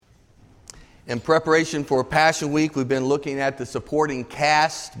In preparation for Passion Week, we've been looking at the supporting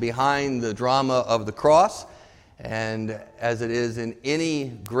cast behind the drama of the cross. And as it is in any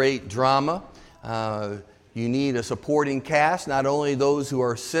great drama, you need a supporting cast, not only those who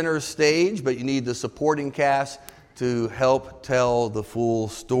are center stage, but you need the supporting cast to help tell the full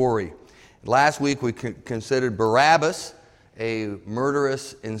story. Last week we considered Barabbas, a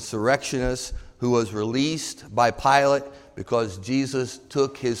murderous insurrectionist who was released by Pilate because Jesus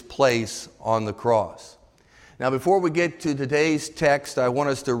took his place on the cross. Now, before we get to today's text, I want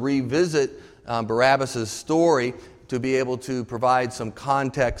us to revisit Barabbas' story to be able to provide some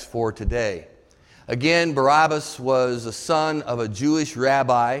context for today. Again, Barabbas was the son of a Jewish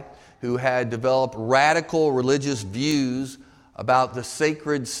rabbi who had developed radical religious views about the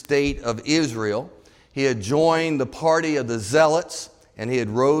sacred state of Israel. He had joined the party of the Zealots, and he had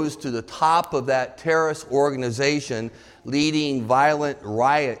rose to the top of that terrorist organization, leading violent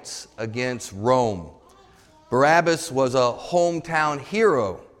riots against Rome. Barabbas was a hometown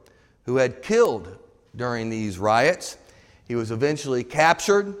hero who had killed during these riots. He was eventually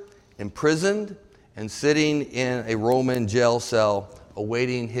captured, imprisoned, and sitting in a Roman jail cell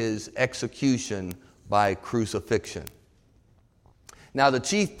awaiting his execution by crucifixion. Now, the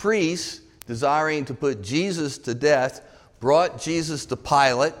chief priests, desiring to put Jesus to death, brought Jesus to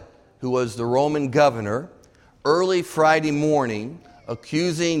Pilate, who was the Roman governor, early Friday morning,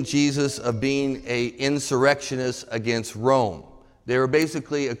 accusing Jesus of being an insurrectionist against Rome. They were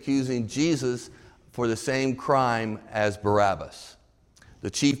basically accusing Jesus for the same crime as Barabbas.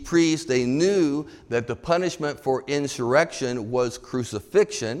 The chief priests, they knew that the punishment for insurrection was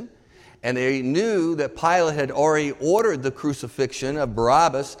crucifixion, and they knew that Pilate had already ordered the crucifixion of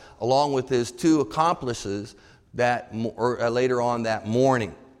Barabbas along with his two accomplices later on that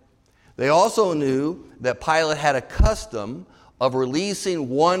morning. They also knew that Pilate had a custom of releasing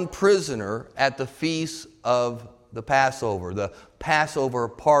one prisoner at the feast of the Passover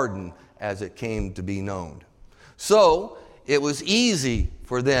pardon, as it came to be known. So it was easy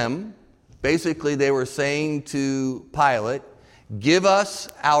for them. Basically, they were saying to Pilate, "Give us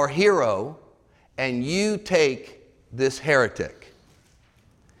our hero, and you take this heretic."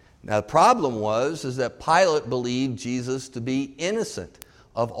 Now, the problem was that Pilate believed Jesus to be innocent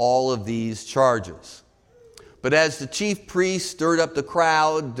of all of these charges. But as the chief priest stirred up the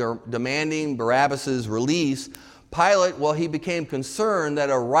crowd, demanding Barabbas' release, Pilate, he became concerned that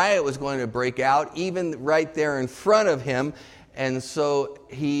a riot was going to break out, even right there in front of him, and so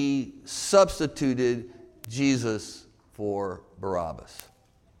he substituted Jesus for Barabbas.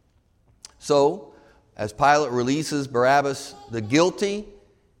 So, as Pilate releases Barabbas the guilty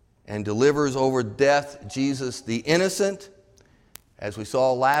and delivers over death Jesus the innocent, as we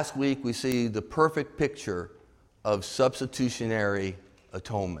saw last week, we see the perfect picture of substitutionary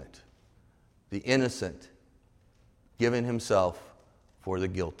atonement. The innocent giving himself for the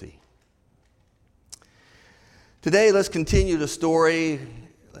guilty. Today, let's continue the story,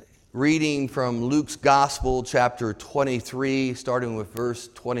 reading from Luke's Gospel, chapter 23, starting with verse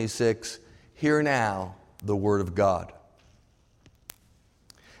 26. Hear now the word of God.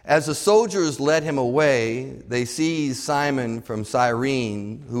 As the soldiers led him away, they seized Simon from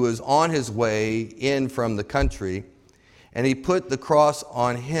Cyrene, who was on his way in from the country, and he put the cross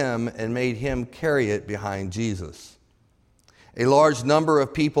on him and made him carry it behind Jesus. A large number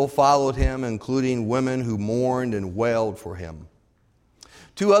of people followed him, including women who mourned and wailed for him.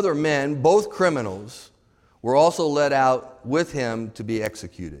 Two other men, both criminals, were also led out with him to be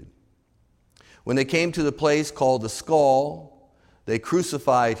executed. When they came to the place called the Skull, they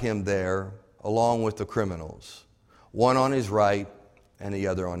crucified him there along with the criminals, one on his right and the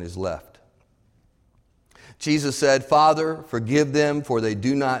other on his left. Jesus said, "Father, forgive them, for they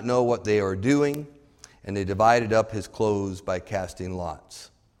do not know what they are doing." And they divided up his clothes by casting lots.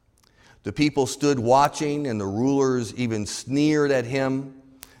 The people stood watching, and the rulers even sneered at him.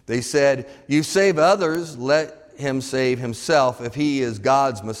 They said, "You save others, let him save himself if he is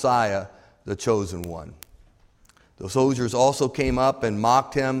God's Messiah, the chosen one." The soldiers also came up and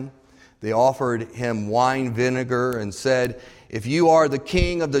mocked him. They offered him wine vinegar and said, "If you are the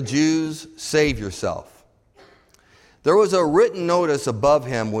king of the Jews, save yourself." There was a written notice above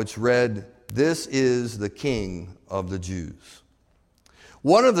him which read, "This is the King of the Jews."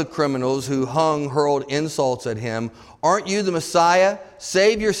 One of the criminals who hung hurled insults at him. "Aren't you the Messiah?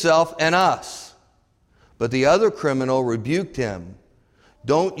 Save yourself and us." But the other criminal rebuked him.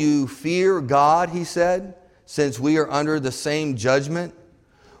 "Don't you fear God," he said, "since we are under the same judgment?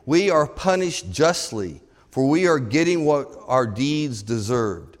 We are punished justly, for we are getting what our deeds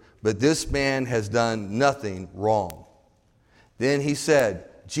deserved. But this man has done nothing wrong." Then he said,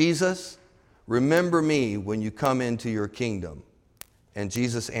 "Jesus, remember me when you come into your kingdom." And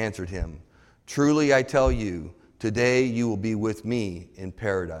Jesus answered him, "Truly I tell you, today you will be with me in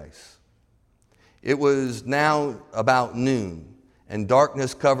paradise." It was now about noon, and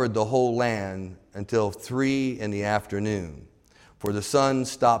darkness covered the whole land until 3 p.m, for the sun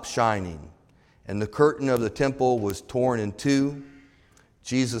stopped shining, and the curtain of the temple was torn in two.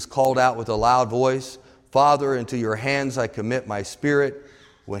 Jesus called out with a loud voice, "Father, into your hands I commit my spirit."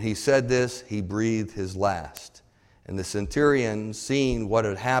 When he said this, he breathed his last. And the centurion, seeing what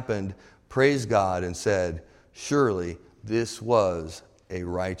had happened, praised God and said, "Surely this was a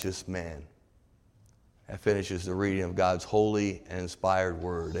righteous man." That finishes the reading of God's holy and inspired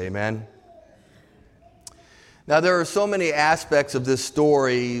word. Amen. Now, there are so many aspects of this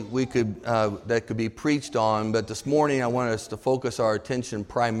story that could be preached on, but this morning I want us to focus our attention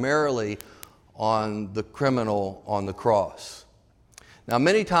primarily on the criminal on the cross. Now,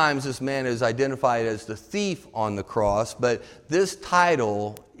 many times this man is identified as the thief on the cross, but this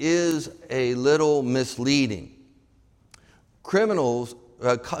title is a little misleading. Common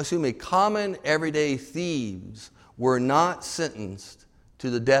everyday thieves were not sentenced to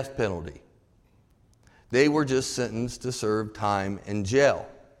the death penalty. They were just sentenced to serve time in jail.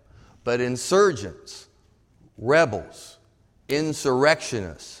 But insurgents, rebels,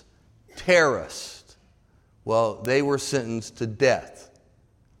 insurrectionists, terrorists, well, they were sentenced to death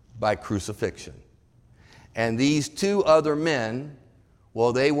by crucifixion. And these two other men,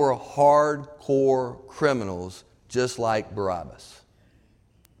 well, they were hardcore criminals, just like Barabbas.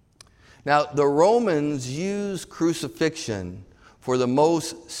 Now, the Romans used crucifixion for the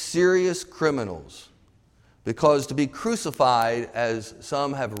most serious criminals, because to be crucified, as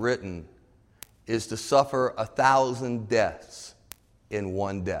some have written, is to suffer 1,000 deaths in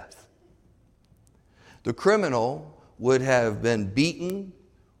one death. The criminal would have been beaten,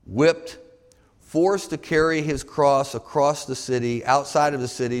 whipped, forced to carry his cross across the city, outside of the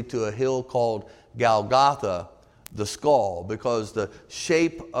city, to a hill called Golgotha, the skull, because the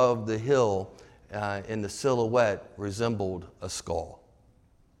shape of the hill in the silhouette resembled a skull.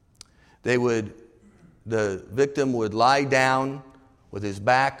 The victim would lie down with his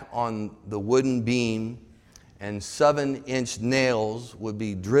back on the wooden beam, and 7-inch nails would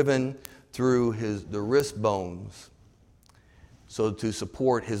be driven through the wrist bones so to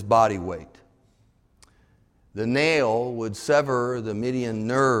support his body weight. The nail would sever the median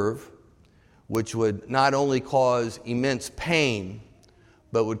nerve, which would not only cause immense pain,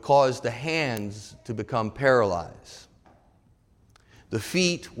 but would cause the hands to become paralyzed. The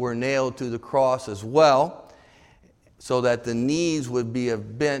feet were nailed to the cross as well, so that the knees would be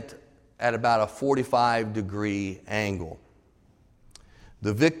bent at about a 45-degree angle.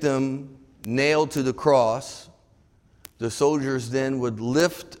 The victim nailed to the cross, the soldiers then would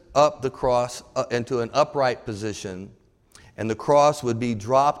lift up the cross into an upright position, and the cross would be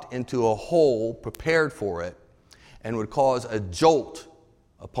dropped into a hole prepared for it, and would cause a jolt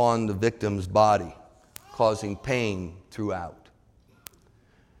upon the victim's body, causing pain throughout.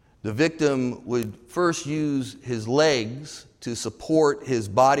 The victim would first use his legs to support his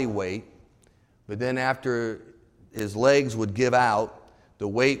body weight, but then after his legs would give out, the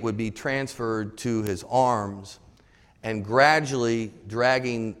weight would be transferred to his arms, and gradually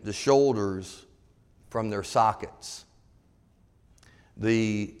dragging the shoulders from their sockets.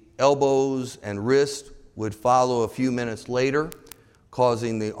 The elbows and wrists would follow a few minutes later,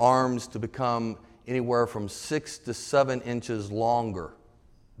 causing the arms to become anywhere from 6 to 7 inches longer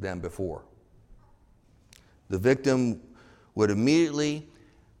than before. The victim would immediately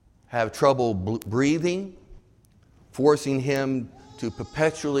have trouble breathing, forcing him to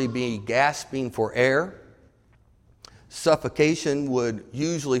perpetually be gasping for air. Suffocation would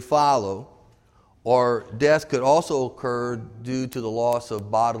usually follow, or death could also occur due to the loss of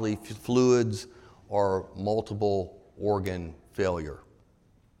bodily fluids or multiple organ failure.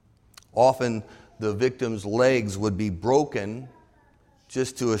 Often the victim's legs would be broken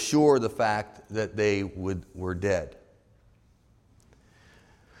just to assure the fact that they were dead.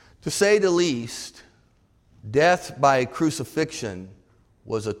 To say the least, death by crucifixion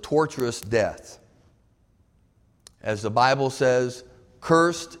was a torturous death. As the Bible says,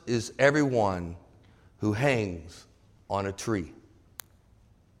 "Cursed is everyone who hangs on a tree."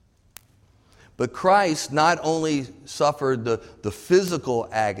 But Christ not only suffered the physical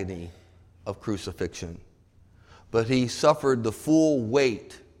agony of crucifixion, but he suffered the full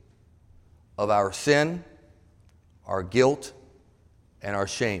weight of our sin, our guilt, and our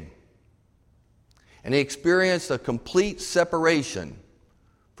shame. And he experienced a complete separation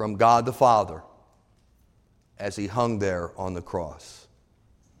from God the Father as he hung there on the cross.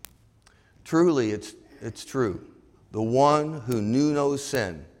 Truly, it's true. The one who knew no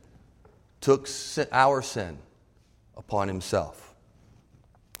sin took our sin upon himself.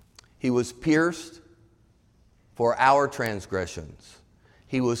 He was pierced for our transgressions.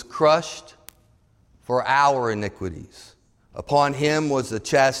 He was crushed for our iniquities. Upon him was the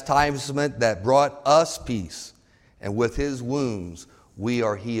chastisement that brought us peace, and with his wounds we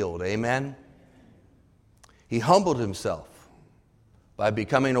are healed. Amen? He humbled himself by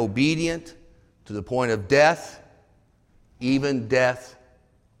becoming obedient to the point of death, even death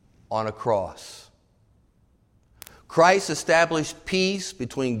on a cross. Christ established peace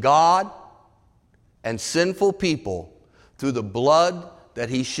between God and sinful people through the blood that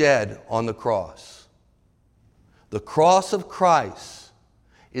he shed on the cross. The cross of Christ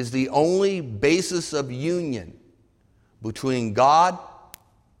is the only basis of union between God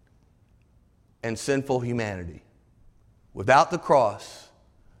and sinful humanity. Without the cross,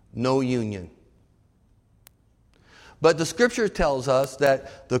 no union. But the scripture tells us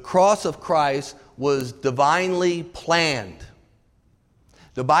that the cross of Christ was divinely planned.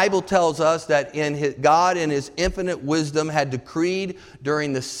 The Bible tells us that God in his infinite wisdom had decreed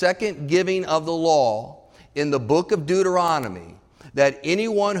during the second giving of the law in the book of Deuteronomy that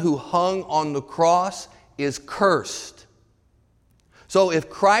anyone who hung on the cross is cursed. So if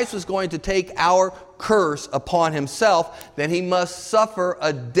Christ was going to take our curse upon himself, then he must suffer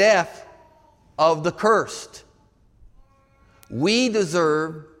a death of the cursed. We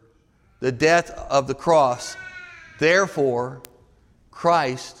deserve the death of the cross. Therefore,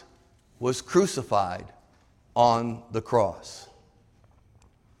 Christ was crucified on the cross.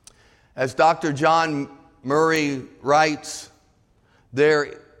 As Dr. John Murray writes,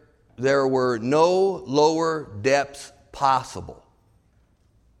 there were no lower depths possible.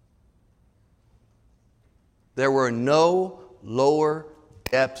 There were no lower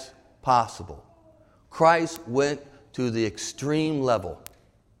depths possible. Christ went to the extreme level.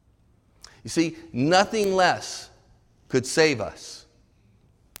 You see, nothing less could save us.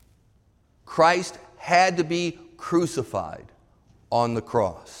 Christ had to be crucified on the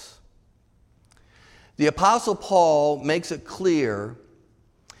cross. The Apostle Paul makes it clear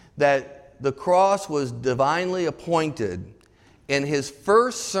that the cross was divinely appointed in his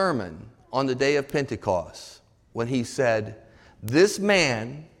first sermon on the day of Pentecost, when he said, "This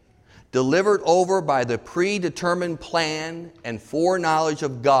man, delivered over by the predetermined plan and foreknowledge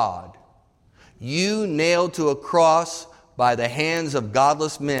of God, you nailed to a cross by the hands of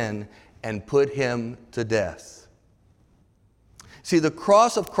godless men and put him to death." See, the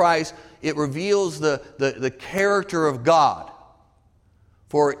cross of Christ, it reveals the character of God.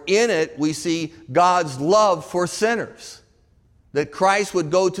 For in it, we see God's love for sinners. That Christ would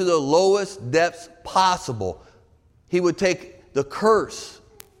go to the lowest depths possible. He would take the curse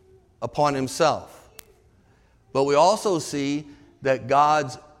upon himself. But we also see that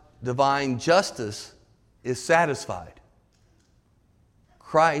God's divine justice is satisfied.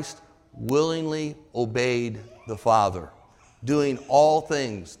 Christ willingly obeyed the Father, doing all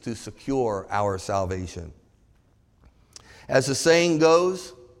things to secure our salvation. As the saying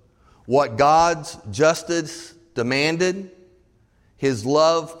goes, what God's justice demanded, his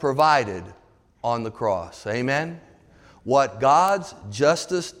love provided on the cross. Amen? What God's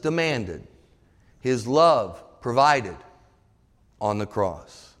justice demanded, his love provided on the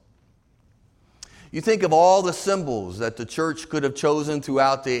cross. You think of all the symbols that the church could have chosen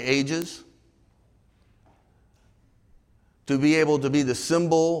throughout the ages to be able to be the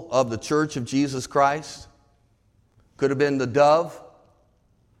symbol of the Church of Jesus Christ. Could have been the dove.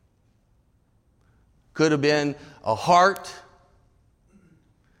 Could have been a heart.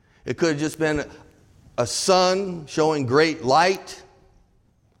 It could have just been a sun showing great light.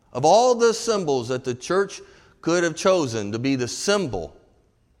 Of all the symbols that the church could have chosen to be the symbol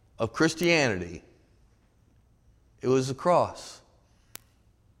of Christianity, it was the cross.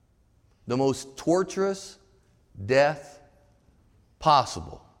 The most torturous death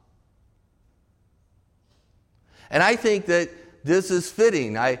possible. And I think that this is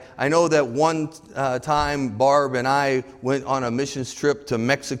fitting. I know that one time Barb and I went on a missions trip to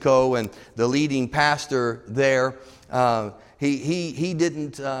Mexico, and the leading pastor there, he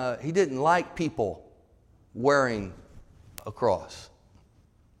didn't like people wearing a cross.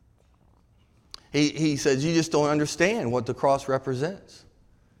 He says, you just don't understand what the cross represents.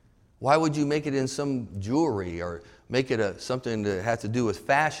 Why would you make it in some jewelry or make it something that has to do with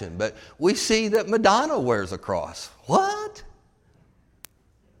fashion? But we see that Madonna wears a cross. What?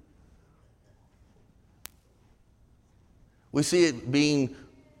 We see it being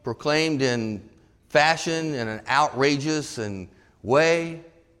proclaimed in fashion in an outrageous way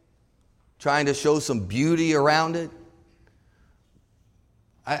trying to show some beauty around it.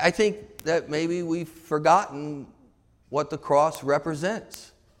 I think that maybe we've forgotten what the cross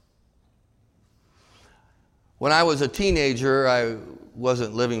represents. When I was a teenager, I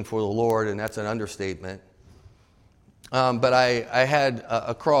wasn't living for the Lord, and that's an understatement. But I had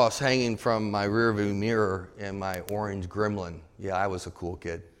a cross hanging from my rearview mirror in my orange Gremlin. Yeah, I was a cool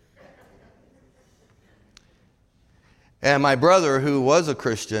kid. And my brother, who was a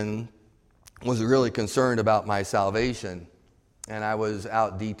Christian, was really concerned about my salvation. And I was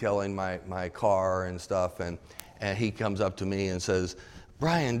out detailing my car and stuff, and he comes up to me and says,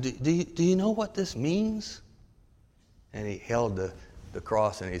 "Brian, do you know what this means?" And he held the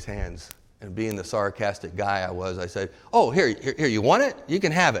cross in his hands. And being the sarcastic guy I was, I said, "Oh, here, you want it? You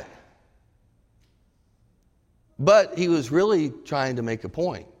can have it." But he was really trying to make a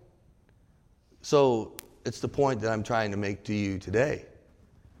point. So it's the point that I'm trying to make to you today.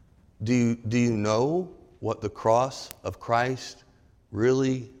 Do you know what the cross of Christ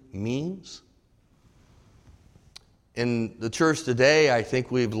really means? In the church today, I think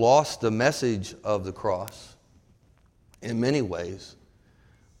we've lost the message of the cross in many ways.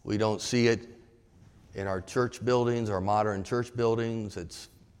 We don't see it in our church buildings, our modern church buildings. It's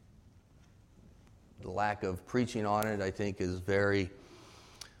the lack of preaching on it, I think, is very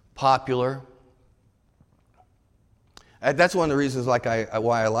popular. That's one of the reasons why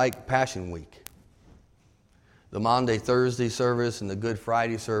I like Passion Week. The Maundy, Thursday service and the Good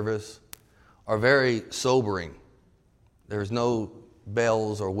Friday service are very sobering. There's no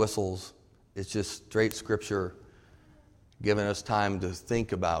bells or whistles. It's just straight scripture giving us time to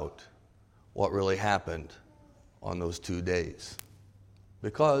think about what really happened on those 2 days.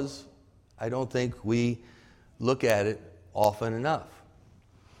 Because I don't think we look at it often enough.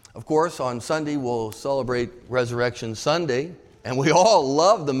 Of course, on Sunday we'll celebrate Resurrection Sunday, and we all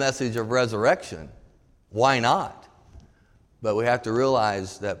love the message of resurrection. Why not? But we have to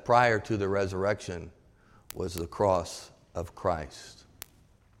realize that prior to the resurrection was the cross of Christ.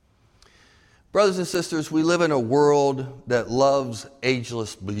 Brothers and sisters, we live in a world that loves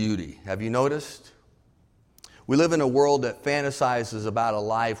ageless beauty. Have you noticed? We live in a world that fantasizes about a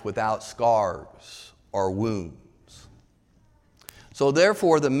life without scars or wounds. So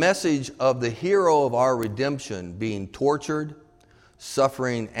therefore, the message of the hero of our redemption being tortured,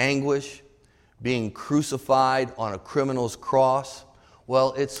 suffering anguish, being crucified on a criminal's cross,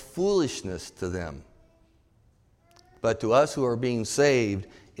 well, it's foolishness to them. But to us who are being saved,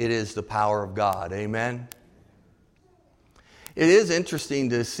 it is the power of God. Amen? It is interesting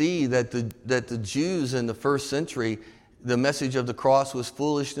to see that the Jews in the first century, the message of the cross was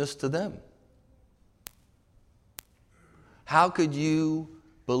foolishness to them. How could you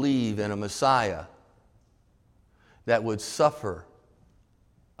believe in a Messiah that would suffer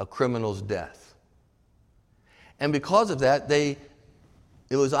a criminal's death? And because of that, it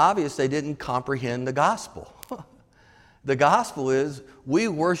was obvious they didn't comprehend the gospel. The gospel is we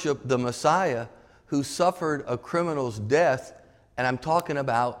worship the Messiah who suffered a criminal's death, and I'm talking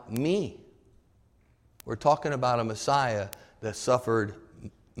about me. We're talking about a Messiah that suffered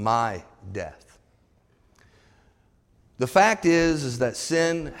my death. The fact is that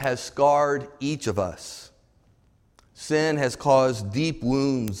sin has scarred each of us. Sin has caused deep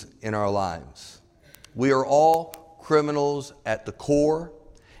wounds in our lives. We are all criminals at the core,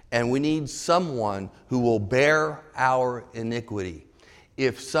 and we need someone who will bear our iniquity.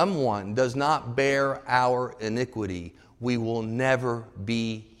 If someone does not bear our iniquity, we will never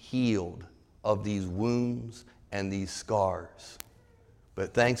be healed of these wounds and these scars.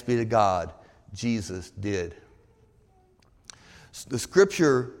 But thanks be to God, Jesus did. The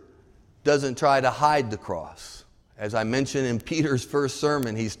scripture doesn't try to hide the cross. As I mentioned in Peter's first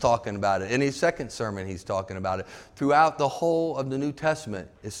sermon, he's talking about it. In his second sermon, he's talking about it. Throughout the whole of the New Testament,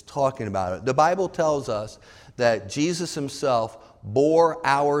 it's talking about it. The Bible tells us that Jesus himself bore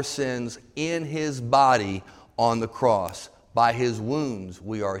our sins in his body on the cross. By his wounds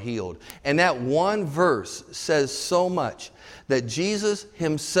we are healed. And that one verse says so much that Jesus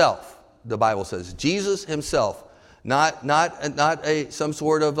himself, the Bible says, Jesus himself, not some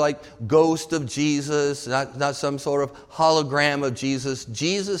sort of like ghost of Jesus, not some sort of hologram of Jesus.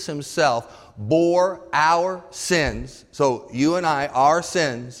 Jesus himself bore our sins. So you and I, our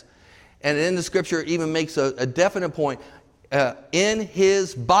sins. And in the scripture it even makes a definite point. In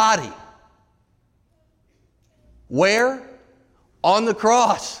his body. Where? On the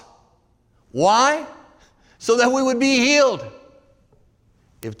cross. Why? So that we would be healed.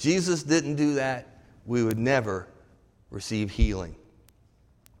 If Jesus didn't do that, we would never receive healing.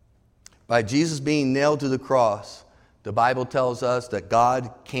 By Jesus being nailed to the cross, The Bible tells us that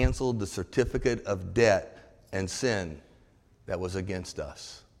God canceled the certificate of debt and sin that was against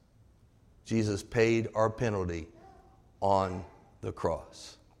us. Jesus paid our penalty on the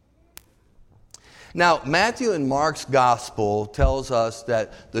cross. Now, Matthew and Mark's gospel tells us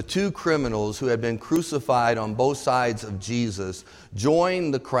that the two criminals who had been crucified on both sides of Jesus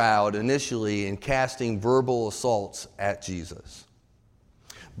joined the crowd initially in casting verbal assaults at Jesus.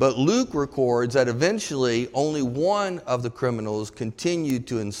 But Luke records that eventually only one of the criminals continued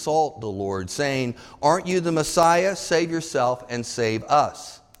to insult the Lord, saying, "Aren't you the Messiah? Save yourself and save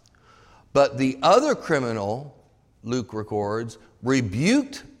us." But the other criminal, Luke records,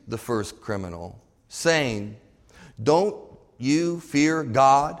 rebuked the first criminal, saying, "Don't you fear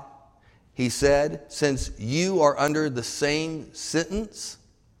God?" He said, "since you are under the same sentence."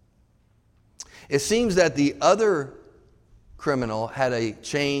 It seems that the other criminal had a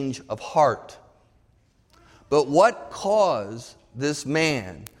change of heart. But what caused this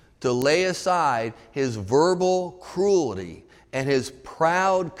man to lay aside his verbal cruelty and his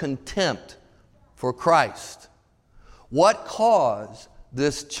proud contempt for Christ? What caused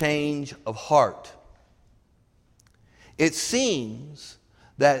this change of heart? It seems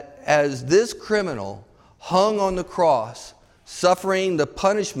that as this criminal hung on the cross, suffering the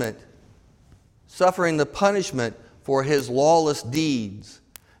punishment for his lawless deeds,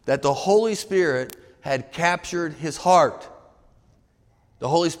 that the Holy Spirit had captured his heart. The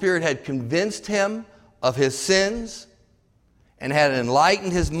Holy Spirit had convinced him of his sins and had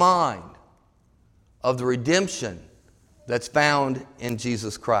enlightened his mind of the redemption that's found in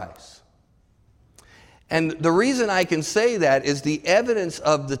Jesus Christ. And the reason I can say that is the evidence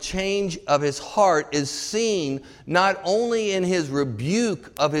of the change of his heart is seen not only in his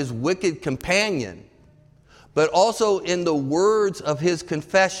rebuke of his wicked companion, but also in the words of his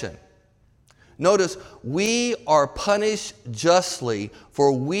confession. Notice, we are punished justly,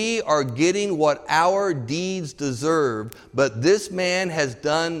 for we are getting what our deeds deserve, but this man has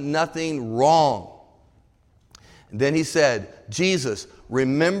done nothing wrong. And then he said, "Jesus,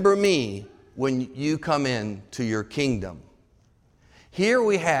 remember me when you come into your kingdom." Here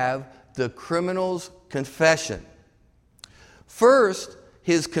we have the criminal's confession. First,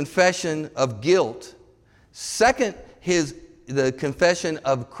 his confession of guilt. Second, the confession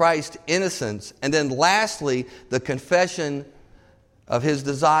of Christ's innocence. And then lastly, the confession of his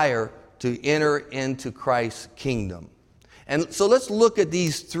desire to enter into Christ's kingdom. And so let's look at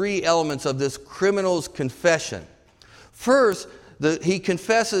these three elements of this criminal's confession. First, he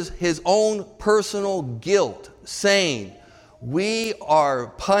confesses his own personal guilt, saying, "We are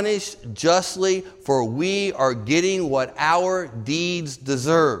punished justly, for we are getting what our deeds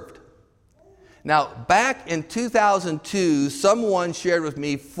deserved." Now, back in 2002, someone shared with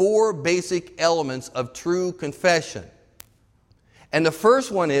me 4 basic elements of true confession. And the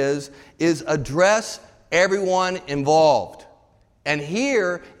first one is address everyone involved. And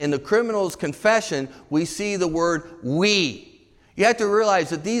here in the criminal's confession, we see the word "we." You have to realize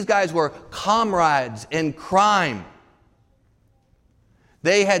that these guys were comrades in crime.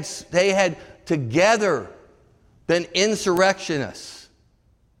 They had together been insurrectionists.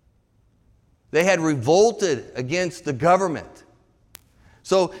 They had revolted against the government.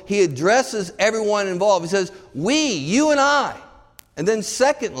 So he addresses everyone involved. He says, "We, you and I." And then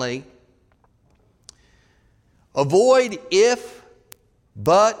secondly, avoid if,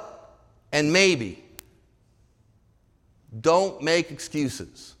 but, and maybe. Don't make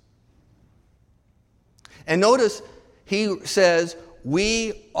excuses. And notice he says,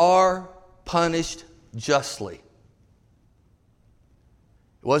 "We are punished justly."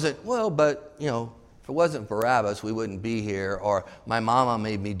 It wasn't, "Well, but, if it wasn't Barabbas, we wouldn't be here," or "my mama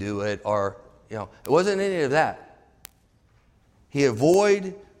made me do it," or, it wasn't any of that. He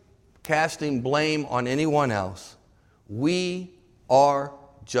avoided casting blame on anyone else. We are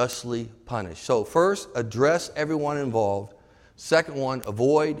justly punished. So first, address everyone involved. Second one,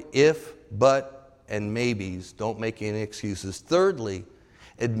 avoid if, but, and maybes. Don't make any excuses. Thirdly,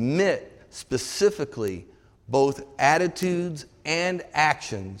 admit specifically both attitudes and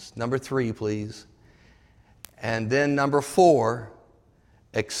actions. Number 3, please. And then number 4,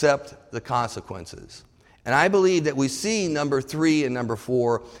 accept the consequences. And I believe that we see number 3 and number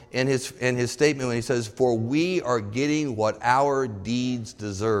 4 in his statement when he says, "For we are getting what our deeds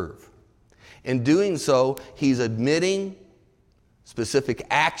deserve." In doing so, he's admitting specific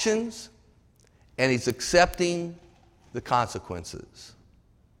actions and he's accepting the consequences.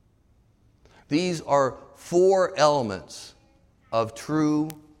 These are 4 elements of true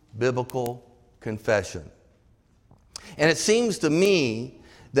biblical confession. And it seems to me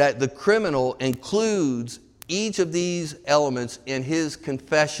that the criminal includes each of these elements in his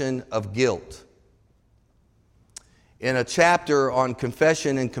confession of guilt. In a chapter on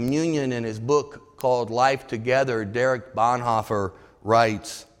confession and communion in his book called Life Together, Derek Bonhoeffer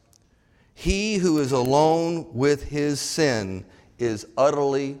writes, "He who is alone with his sin is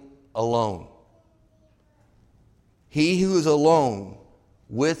utterly alone." He who is alone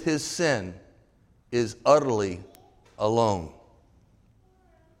with his sin is utterly alone.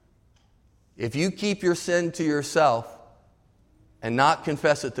 If you keep your sin to yourself and not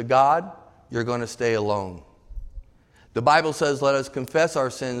confess it to God, you're going to stay alone. The Bible says, let us confess our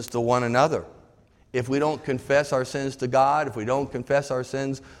sins to one another. If we don't confess our sins to God, if we don't confess our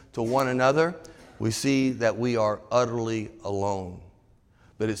sins to one another, we see that we are utterly alone.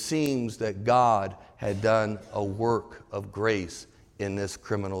 But it seems that God had done a work of grace in this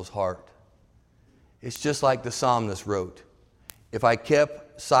criminal's heart. It's just like the psalmist wrote, "If I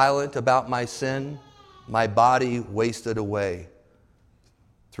kept silent about my sin, my body wasted away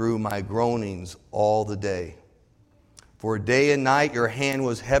through my groanings all the day. For day and night your hand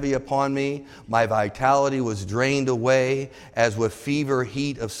was heavy upon me. My vitality was drained away as with fever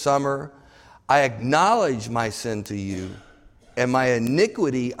heat of summer. I acknowledged my sin to you, and my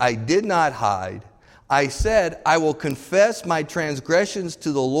iniquity I did not hide. I said, I will confess my transgressions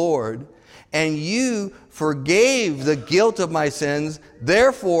to the Lord, and you forgave the guilt of my sins.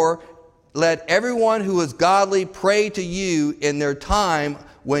 Therefore, let everyone who is godly pray to you in their time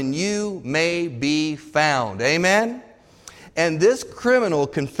when you may be found." Amen? And this criminal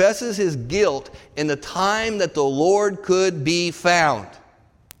confesses his guilt in the time that the Lord could be found.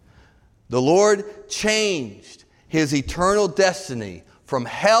 The Lord changed his eternal destiny from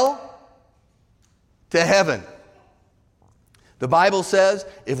hell to heaven. The Bible says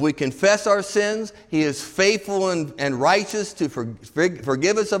if we confess our sins, he is faithful and righteous to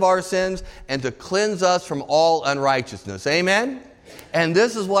forgive us of our sins and to cleanse us from all unrighteousness. Amen? And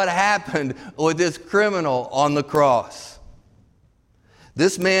this is what happened with this criminal on the cross.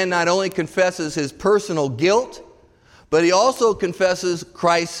 This man not only confesses his personal guilt, but he also confesses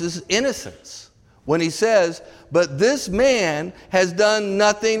Christ's innocence when he says, "But this man has done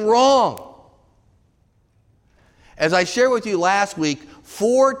nothing wrong." As I shared with you last week,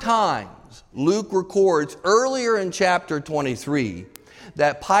 4 times Luke records earlier in chapter 23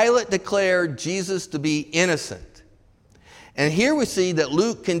 that Pilate declared Jesus to be innocent. And here we see that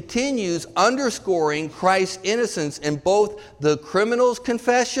Luke continues underscoring Christ's innocence in both the criminal's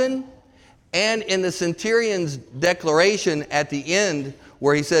confession and in the centurion's declaration at the end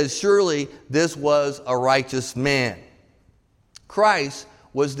where he says, "Surely this was a righteous man." Christ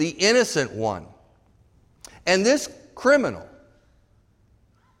was the innocent one. And this criminal,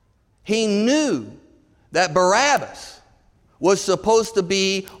 he knew that Barabbas was supposed to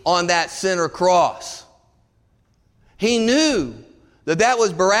be on that center cross. He knew that that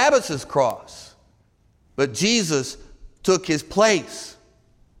was Barabbas' cross, but Jesus took his place.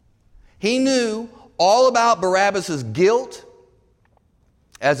 He knew all about Barabbas' guilt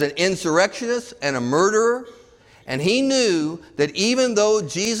as an insurrectionist and a murderer, and he knew that even though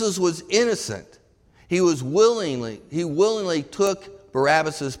Jesus was innocent, he willingly took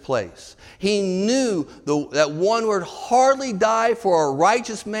Barabbas' place. He knew that one would hardly die for a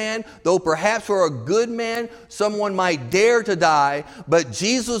righteous man, though perhaps for a good man, someone might dare to die, but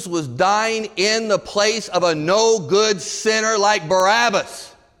Jesus was dying in the place of a no-good sinner like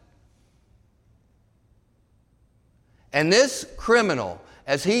Barabbas. And this criminal,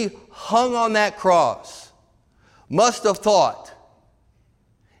 as he hung on that cross, must have thought,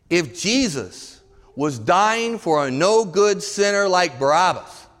 if Jesus was dying for a no-good sinner like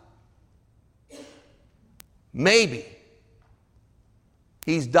Barabbas, maybe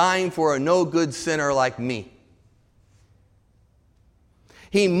he's dying for a no-good sinner like me.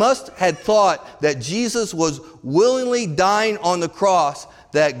 He must have thought that Jesus was willingly dying on the cross,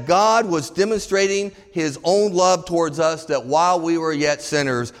 that God was demonstrating his own love towards us, that while we were yet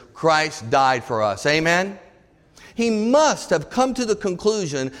sinners, Christ died for us. Amen? He must have come to the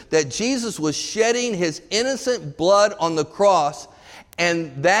conclusion that Jesus was shedding his innocent blood on the cross,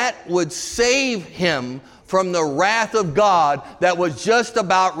 and that would save him from the wrath of God that was just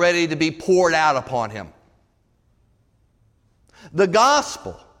about ready to be poured out upon him. The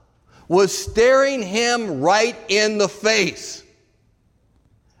gospel was staring him right in the face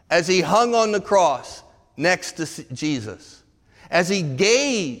as he hung on the cross next to Jesus. As he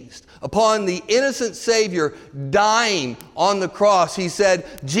gazed upon the innocent Savior dying on the cross, he said,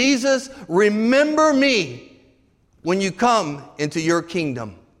 "Jesus, remember me when you come into your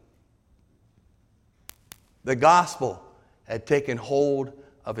kingdom." The gospel had taken hold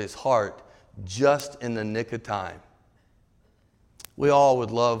of his heart just in the nick of time. We all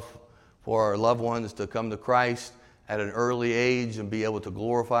would love for our loved ones to come to Christ at an early age and be able to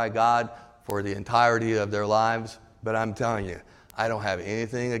glorify God for the entirety of their lives. But I'm telling you, I don't have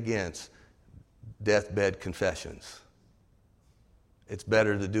anything against deathbed confessions. It's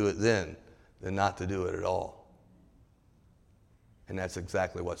better to do it then than not to do it at all. And that's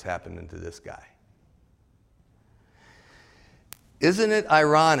exactly what's happening to this guy. Isn't it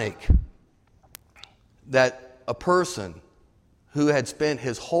ironic that a person who had spent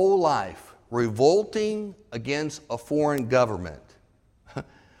his whole life revolting against a foreign government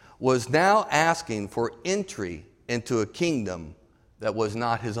was now asking for entry into a kingdom that was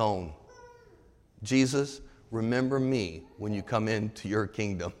not his own? Jesus, remember me when you come into your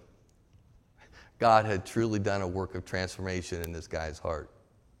kingdom. God had truly done a work of transformation in this guy's heart.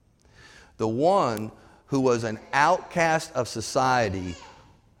 The one who was an outcast of society,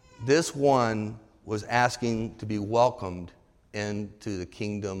 this one was asking to be welcomed into the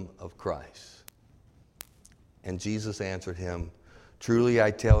kingdom of Christ. And Jesus answered him, truly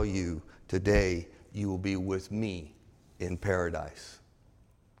I tell you, today you will be with me in paradise.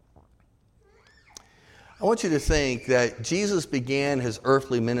 I want you to think that Jesus began his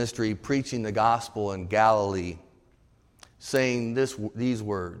earthly ministry preaching the gospel in Galilee, saying these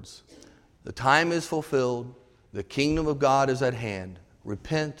words, the time is fulfilled, the kingdom of God is at hand,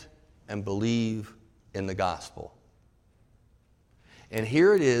 repent and believe in the gospel. And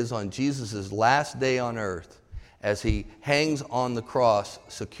here it is on Jesus' last day on earth, as he hangs on the cross,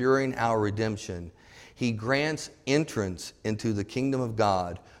 securing our redemption, he grants entrance into the kingdom of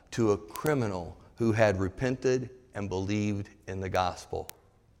God to a criminal who had repented and believed in the gospel.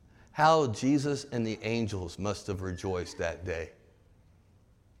 How Jesus and the angels must have rejoiced that day.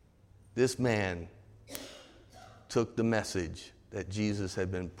 This man took the message that Jesus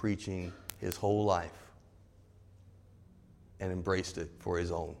had been preaching his whole life and embraced it for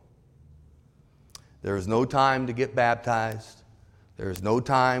his own. There is no time to get baptized. There is no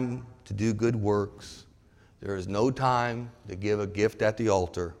time to do good works. There is no time to give a gift at the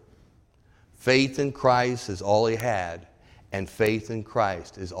altar. Faith in Christ is all he had, and faith in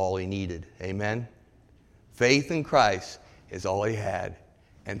Christ is all he needed. Amen? Faith in Christ is all he had,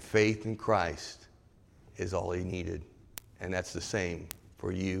 and faith in Christ is all he needed. And that's the same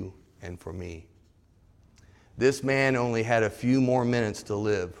for you and for me. This man only had a few more minutes to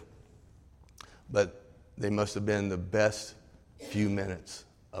live, but they must have been the best few minutes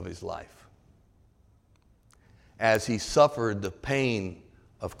of his life. As he suffered the pain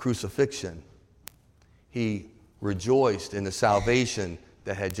of crucifixion, he rejoiced in the salvation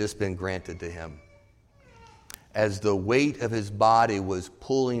that had just been granted to him. As the weight of his body was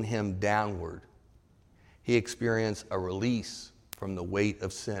pulling him downward, he experienced a release from the weight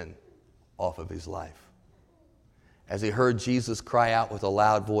of sin off of his life. As he heard Jesus cry out with a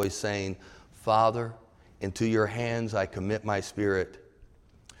loud voice saying, Father, into your hands I commit my spirit.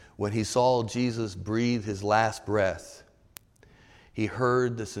 When he saw Jesus breathe his last breath, he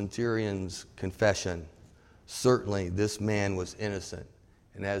heard the centurion's confession. Certainly this man was innocent.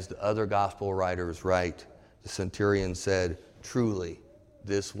 And as the other gospel writers write, the centurion said, truly,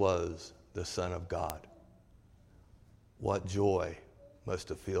 this was the Son of God. What joy must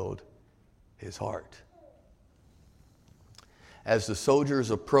have filled his heart. As the soldiers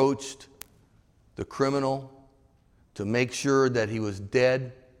approached the criminal to make sure that he was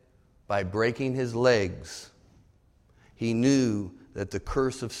dead by breaking his legs, he knew that the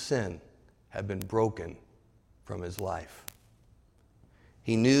curse of sin had been broken from his life.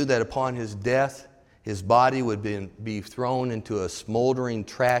 He knew that upon his death, his body would be thrown into a smoldering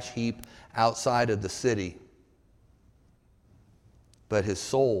trash heap outside of the city. But his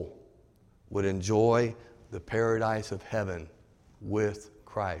soul would enjoy the paradise of heaven with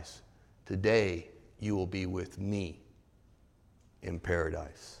Christ. Today, you will be with me in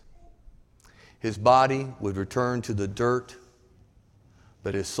paradise. His body would return to the dirt,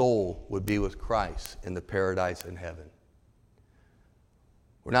 but his soul would be with Christ in the paradise in heaven.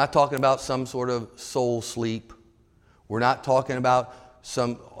 We're not talking about some sort of soul sleep. We're not talking about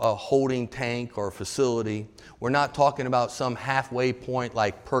some holding tank or facility. We're not talking about some halfway point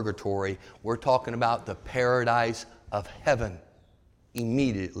like purgatory. We're talking about the paradise of heaven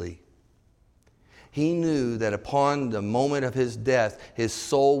immediately. He knew that upon the moment of his death, his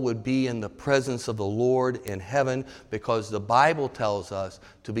soul would be in the presence of the Lord in heaven, because the Bible tells us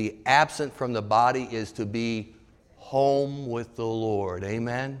to be absent from the body is to be home with the Lord.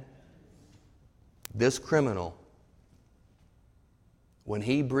 Amen? This criminal, when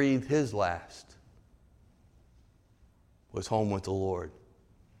he breathed his last, was home with the Lord.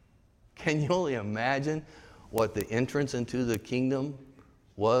 Can you only imagine what the entrance into the kingdom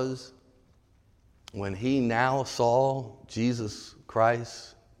was when he now saw Jesus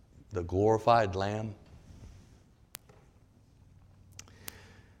Christ, the glorified Lamb?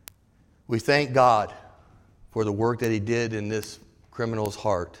 We thank God for the work that he did in this criminal's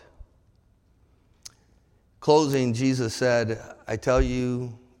heart. Closing, Jesus said, I tell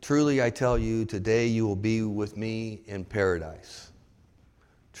you, truly I tell you, today you will be with me in paradise.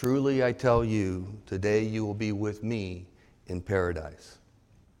 Truly I tell you, today you will be with me in paradise.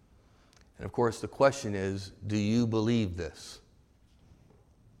 And of course the question is, do you believe this?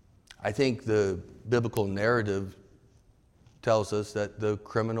 I think the biblical narrative tells us that the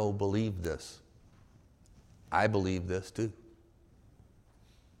criminal believed this. I believe this too.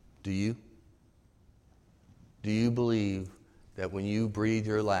 Do you? Do you believe that when you breathe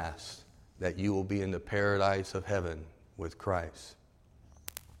your last, that you will be in the paradise of heaven with Christ?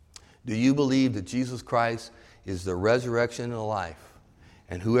 Do you believe that Jesus Christ is the resurrection and the life,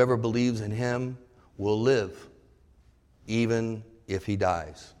 and whoever believes in him will live, even if he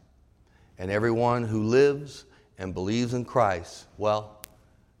dies? And everyone who lives and believes in Christ, well,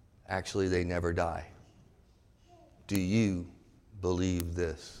 actually they never die. Do you believe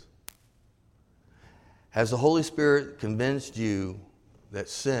this? Has the Holy Spirit convinced you that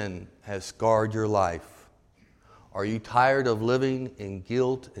sin has scarred your life? Are you tired of living in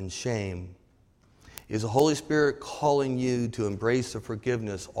guilt and shame? Is the Holy Spirit calling you to embrace the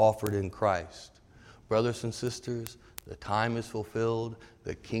forgiveness offered in Christ? Brothers and sisters, the time is fulfilled.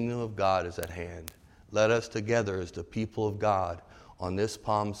 The kingdom of God is at hand. Let us together as the people of God on this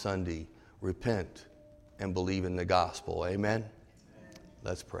Palm Sunday repent and believe in the gospel. Amen?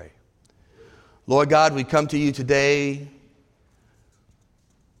 Let's pray. Lord God, we come to you today.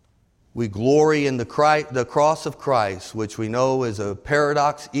 We glory in the cross of Christ, which we know is a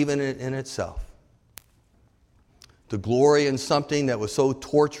paradox even in itself. To glory in something that was so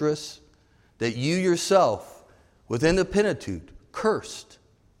torturous that you yourself, within the Pentateuch, cursed.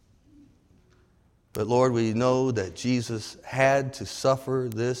 But Lord, we know that Jesus had to suffer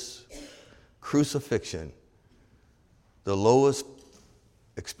this crucifixion, the lowest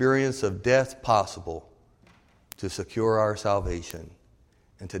experience of death possible, to secure our salvation.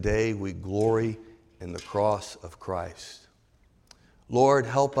 And today we glory in the cross of Christ. Lord,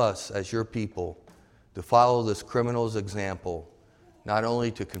 help us as your people to follow this criminal's example, not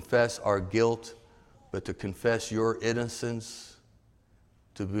only to confess our guilt, but to confess your innocence,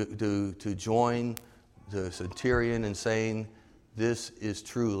 to join the centurion in saying, this is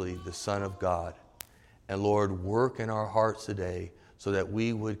truly the Son of God. And Lord, work in our hearts today so that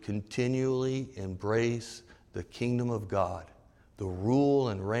we would continually embrace the kingdom of God, the rule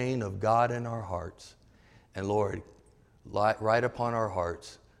and reign of God in our hearts. And Lord, write upon our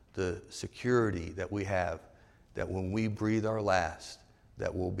hearts the security that we have, that when we breathe our last,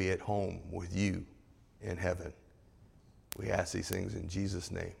 that we'll be at home with you in heaven. We ask these things in Jesus'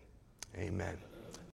 name. Amen.